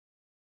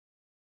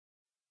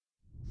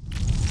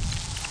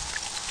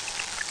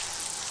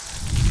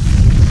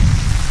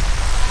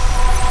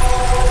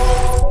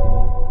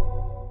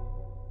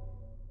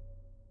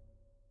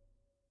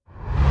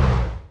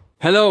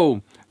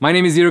Hello, my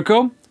name is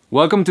IRKO.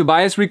 Welcome to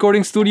Bias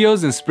Recording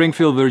Studios in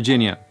Springfield,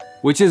 Virginia,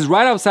 which is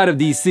right outside of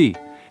DC,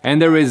 and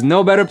there is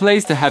no better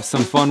place to have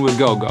some fun with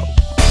go-go.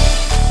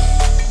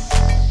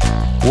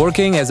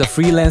 Working as a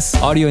freelance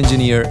audio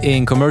engineer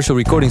in commercial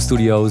recording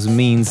studios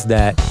means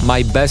that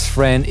my best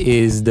friend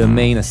is the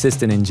main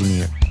assistant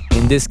engineer.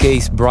 In this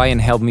case, Brian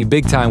helped me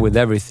big time with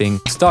everything,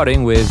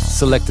 starting with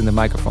selecting the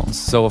microphones.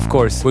 So of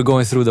course, we're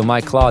going through the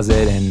mic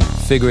closet and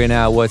figuring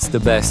out what's the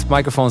best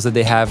microphones that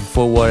they have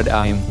for what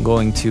I'm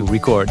going to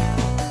record.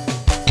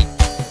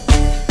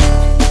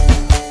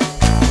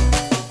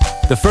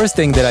 The first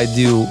thing that I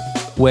do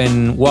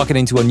when walking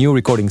into a new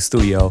recording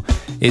studio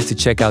is to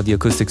check out the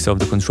acoustics of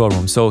the control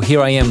room. So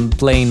here I am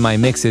playing my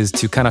mixes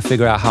to kind of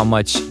figure out how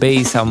much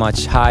bass, how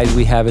much highs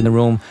we have in the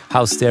room,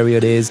 how stereo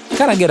it is,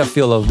 kind of get a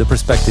feel of the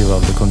perspective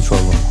of the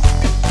control room.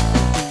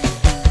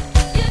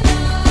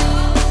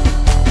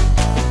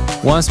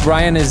 Once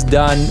Brian is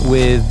done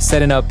with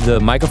setting up the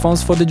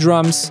microphones for the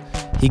drums,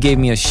 he gave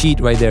me a sheet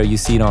right there, you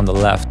see it on the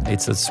left.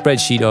 It's a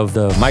spreadsheet of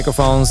the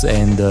microphones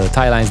and the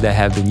tie lines that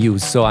have been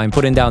used. So I'm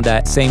putting down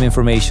that same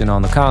information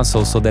on the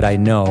console so that I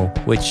know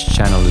which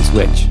channel is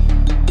which.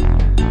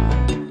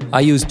 I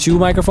use 2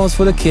 microphones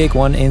for the kick,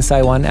 one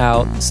inside, one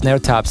out, snare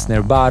top,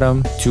 snare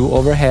bottom, 2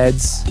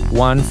 overheads,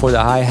 1 for the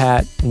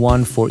hi-hat,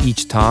 1 for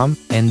each tom,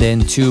 and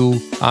then 2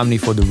 Omni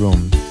for the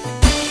room.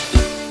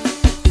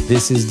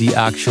 This is the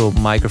actual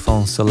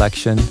microphone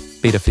selection.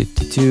 Beta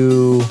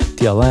 52,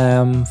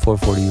 TLM,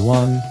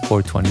 441,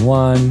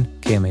 421,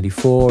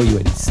 KM84,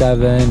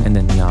 U87, and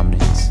then the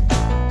Omnis.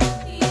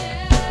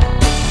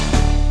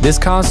 This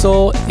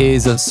console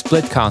is a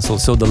split console,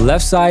 so the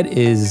left side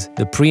is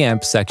the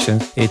preamp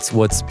section. It's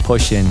what's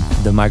pushing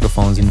the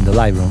microphones in the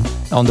live room.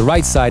 On the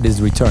right side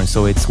is return,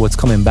 so it's what's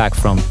coming back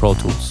from Pro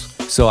Tools.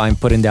 So I'm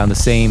putting down the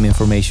same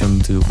information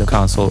to the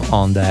console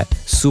on that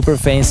super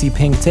fancy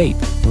pink tape.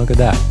 Look at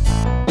that.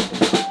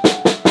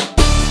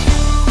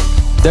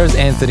 There's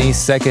Anthony,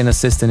 second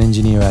assistant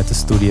engineer at the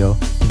studio.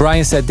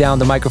 Brian set down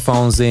the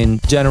microphones in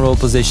general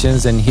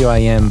positions, and here I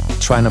am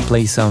trying to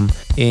place some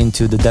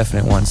into the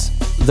definite ones.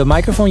 The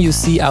microphone you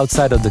see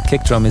outside of the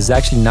kick drum is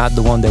actually not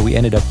the one that we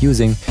ended up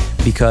using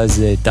because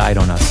it died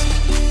on us.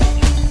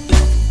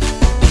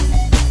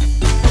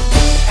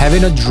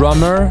 Having a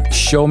drummer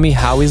show me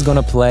how he's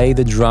gonna play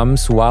the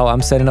drums while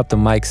I'm setting up the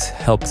mics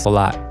helps a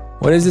lot.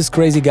 What is this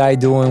crazy guy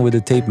doing with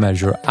the tape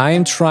measure? I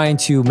am trying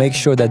to make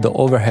sure that the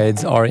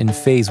overheads are in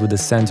phase with the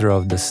center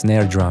of the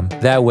snare drum.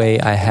 That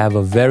way I have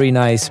a very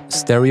nice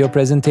stereo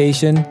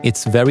presentation.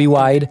 It's very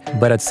wide,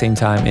 but at the same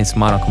time it's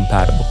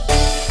mono-compatible.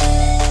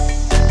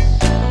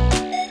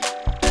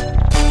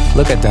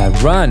 Look at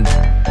that run!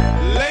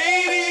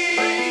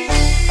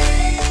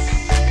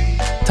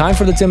 Time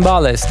for the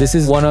timbales. This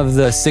is one of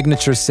the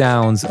signature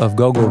sounds of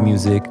go-go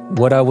music.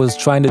 What I was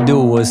trying to do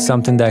was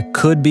something that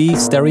could be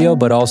stereo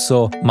but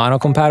also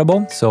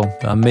mono-compatible, so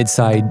a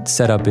mid-side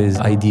setup is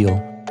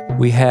ideal.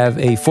 We have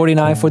a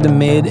 49 for the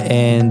mid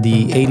and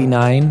the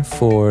 89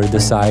 for the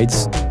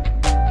sides.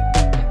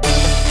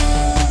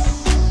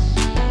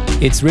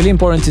 It's really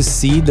important to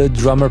see the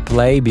drummer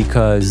play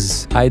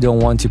because I don't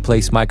want to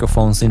place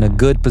microphones in a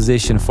good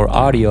position for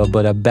audio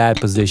but a bad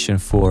position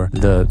for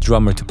the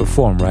drummer to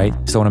perform, right?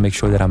 So I want to make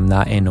sure that I'm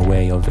not in the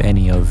way of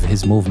any of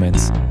his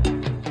movements.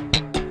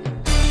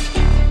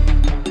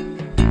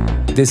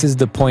 This is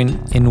the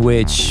point in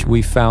which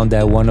we found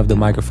that one of the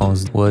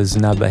microphones was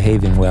not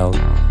behaving well.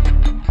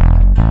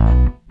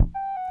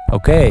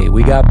 Okay,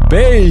 we got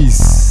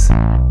bass!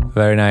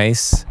 Very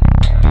nice.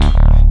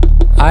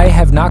 I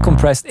have not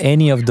compressed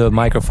any of the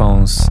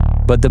microphones,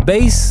 but the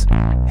bass,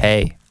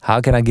 hey,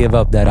 how can I give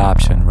up that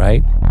option,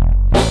 right?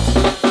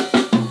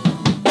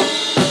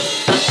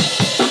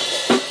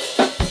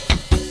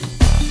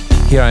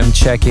 Here I'm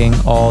checking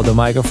all the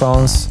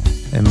microphones,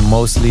 and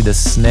mostly the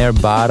snare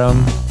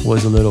bottom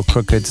was a little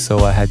crooked, so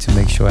I had to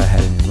make sure I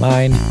had it in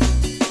line.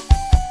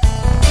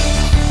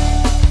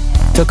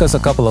 It took us a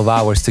couple of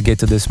hours to get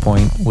to this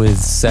point with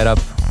setup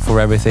for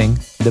everything.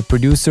 The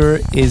producer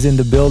is in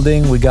the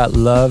building. We got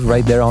Love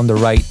right there on the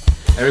right.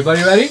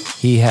 Everybody ready?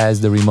 He has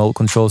the remote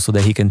control so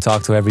that he can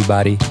talk to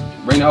everybody.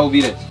 Bring the whole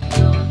beat it.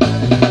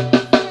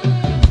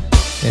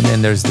 And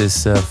then there's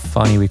this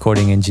funny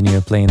recording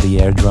engineer playing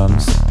the air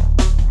drums.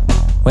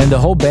 When the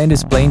whole band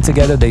is playing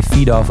together, they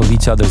feed off of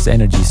each other's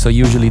energy. So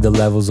usually the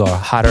levels are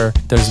hotter.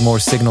 There's more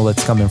signal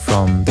that's coming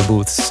from the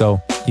booths.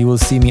 So you will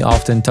see me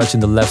often touching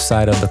the left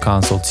side of the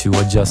console to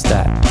adjust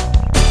that.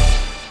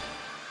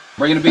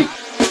 Bring in the beat.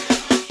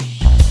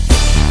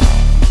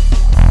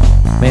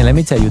 Man, let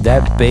me tell you,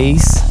 that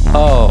bass,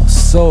 oh,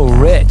 so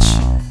rich.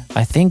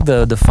 I think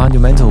the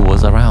fundamental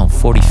was around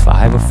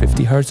 45 or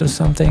 50 hertz or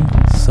something.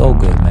 So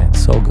good, man,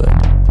 so good.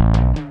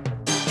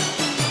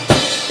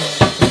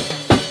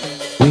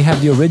 We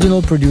have the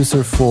original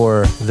producer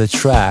for the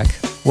track.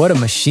 What a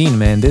machine,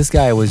 man. This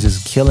guy was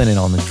just killing it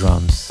on the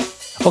drums.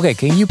 Okay,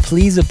 can you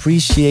please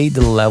appreciate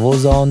the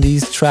levels on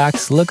these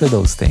tracks? Look at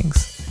those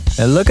things.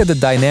 And look at the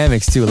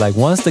dynamics too. Like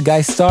once the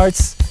guy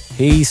starts,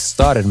 he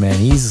started, man.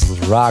 He's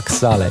rock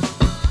solid.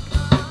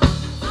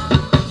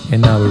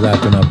 And now we're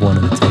wrapping up one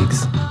of the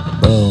takes.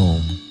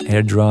 Boom.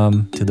 Air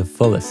drum to the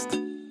fullest.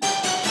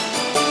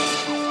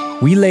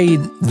 We laid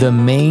the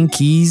main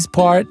keys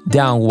part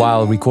down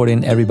while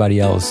recording everybody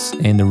else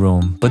in the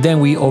room, but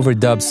then we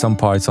overdubbed some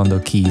parts on the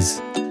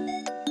keys.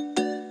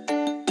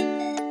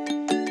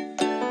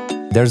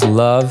 There's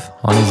Love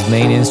on his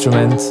main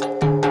instrument.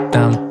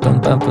 Dum, dum,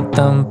 dum, dum,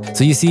 dum.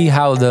 So you see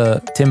how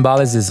the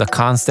timbales is a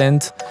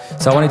constant?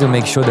 So I wanted to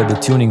make sure that the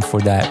tuning for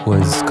that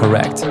was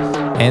correct.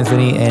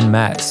 Anthony and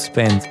Matt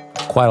spent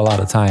quite a lot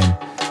of time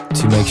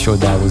to make sure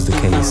that was the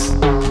case.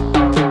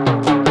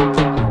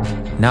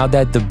 Now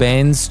that the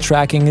band's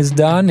tracking is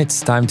done,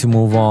 it's time to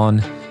move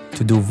on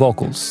to do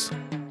vocals.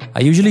 I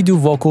usually do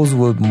vocals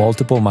with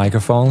multiple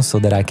microphones so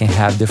that I can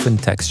have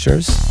different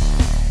textures.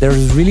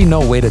 There's really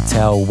no way to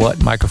tell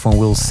what microphone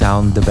will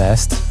sound the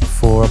best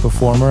for a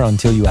performer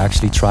until you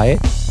actually try it.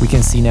 We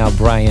can see now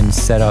Brian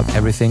set up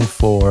everything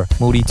for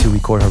Moody to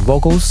record her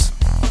vocals.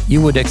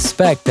 You would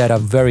expect that a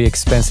very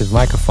expensive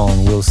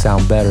microphone will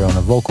sound better on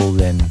a vocal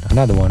than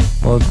another one.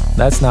 Well,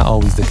 that's not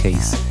always the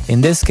case.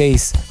 In this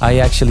case, I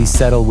actually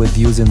settled with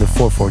using the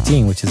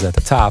 414, which is at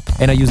the top,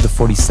 and I use the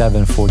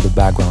 47 for the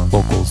background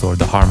vocals or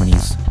the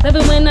harmonies. Love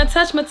it when I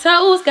touch my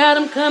toes, got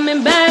them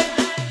coming back.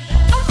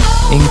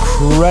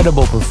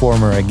 Incredible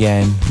performer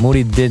again.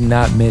 Moody did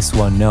not miss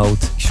one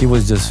note. She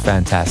was just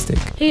fantastic.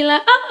 He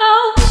like,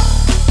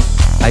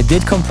 uh-oh. I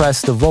did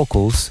compress the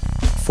vocals.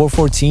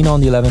 414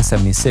 on the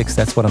 1176,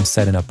 that's what I'm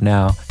setting up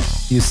now.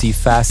 You see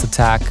fast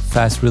attack,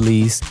 fast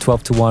release,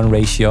 12:1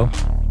 ratio.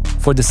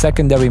 For the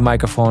secondary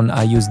microphone,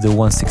 I use the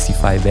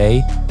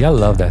 165A. Yeah, I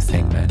love that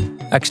thing, man.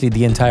 Actually,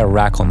 the entire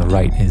rack on the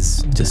right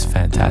is just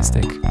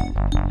fantastic.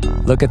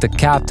 Look at the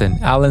captain.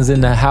 Alan's in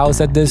the house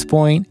at this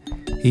point.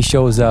 He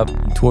shows up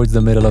towards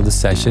the middle of the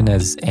session,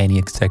 as any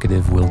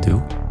executive will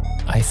do.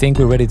 I think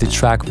we're ready to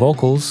track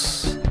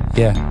vocals.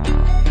 Yeah.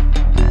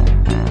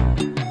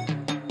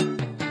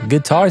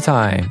 Guitar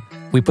time.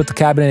 We put the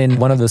cabinet in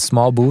one of the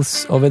small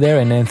booths over there,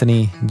 and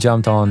Anthony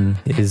jumped on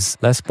his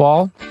Les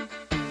Paul.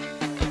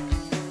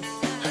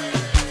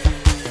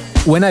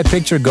 When I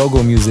picture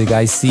go-go music,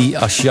 I see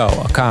a show,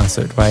 a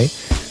concert, right?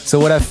 So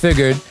what I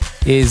figured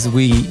is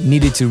we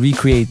needed to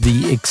recreate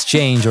the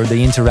exchange or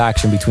the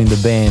interaction between the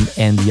band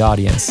and the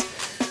audience.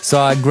 So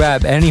I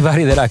grabbed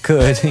anybody that I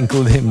could,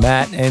 including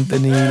Matt,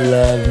 Anthony,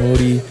 Love,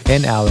 Moody,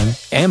 and Alan,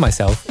 and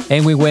myself.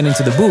 And we went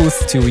into the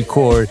booth to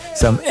record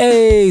some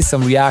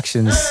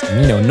reactions,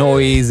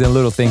 noise and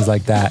little things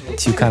like that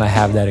to kind of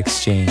have that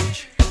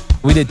exchange.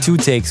 We did 2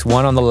 takes,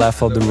 one on the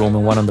left of the room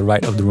and one on the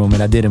right of the room,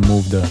 and I didn't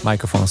move the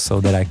microphone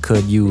so that I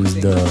could use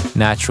the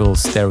natural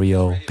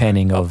stereo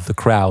panning of the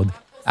crowd.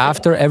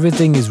 After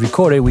everything is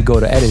recorded, we go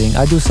to editing.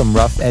 I do some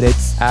rough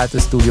edits at the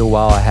studio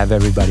while I have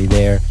everybody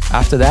there.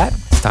 After that,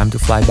 it's time to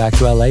fly back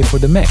to LA for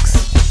the mix.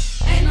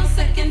 Ain't no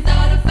second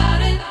thought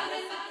about it.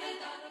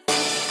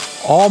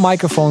 All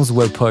microphones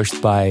were pushed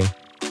by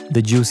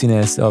the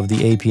juiciness of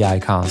the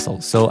API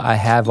console, so I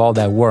have all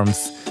that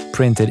warmth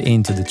printed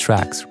into the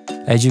tracks.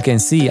 As you can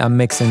see, I'm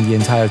mixing the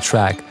entire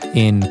track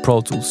in Pro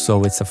Tools,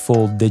 so it's a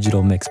full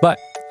digital mix. But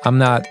I'm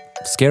not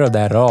scared of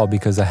that at all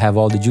because I have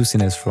all the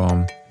juiciness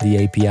from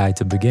the API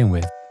to begin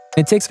with.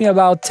 It takes me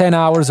about 10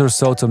 hours or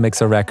so to mix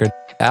a record.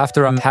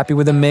 After I'm happy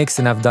with the mix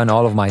and I've done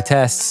all of my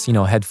tests,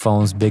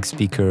 headphones, big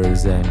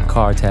speakers, and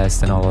car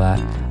tests and all of that,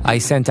 I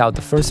sent out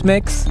the first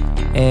mix,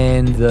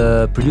 and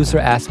the producer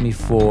asked me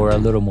for a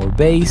little more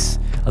bass,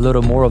 a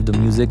little more of the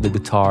music, the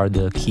guitar,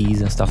 the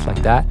keys and stuff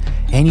like that.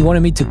 And he wanted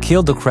me to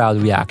kill the crowd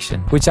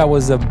reaction, which I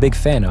was a big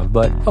fan of,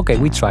 but okay,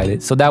 we tried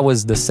it. So that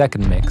was the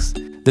second mix.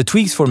 The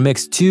tweaks for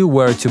mix 2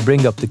 were to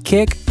bring up the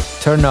kick,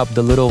 turn up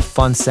the little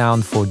fun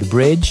sound for the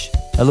bridge,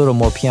 a little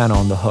more piano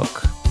on the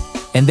hook.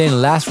 And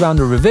then last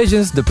round of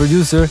revisions, the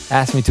producer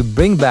asked me to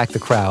bring back the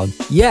crowd.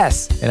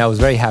 Yes! And I was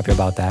very happy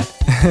about that.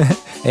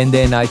 And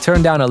then I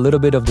turned down a little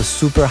bit of the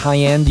super high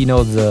end,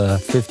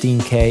 the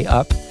 15K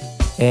up,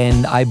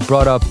 and I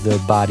brought up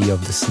the body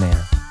of the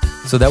snare.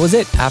 So that was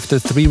it. After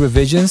 3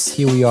 revisions,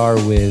 here we are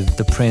with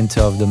the print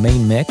of the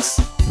main mix.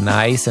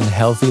 Nice and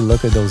healthy,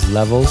 look at those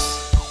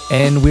levels.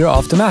 And we're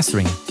off to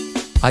mastering.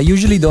 I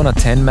usually don't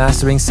attend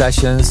mastering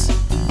sessions.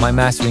 My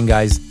mastering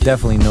guys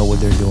definitely know what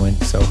they're doing,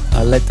 so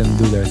I let them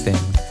do their thing.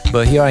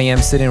 But here I am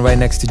sitting right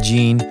next to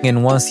Gene,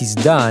 and once he's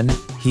done,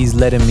 he's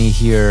letting me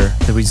hear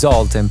the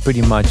result and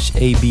pretty much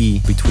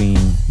A/B between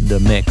the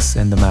mix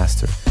and the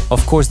master.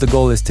 Of course, the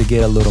goal is to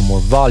get a little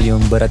more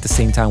volume, but at the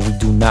same time, we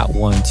do not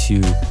want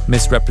to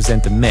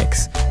misrepresent the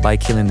mix by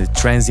killing the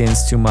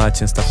transients too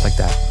much and stuff like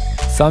that.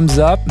 Thumbs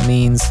up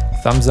means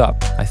thumbs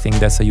up. I think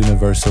that's a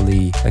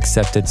universally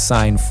accepted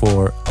sign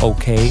for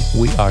okay,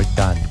 we are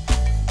done.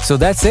 So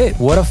that's it.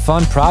 What a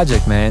fun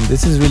project, man.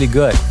 This is really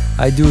good.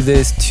 I do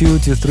this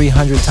 200 to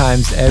 300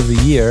 times every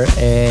year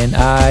and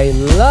I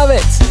love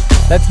it.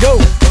 Let's go.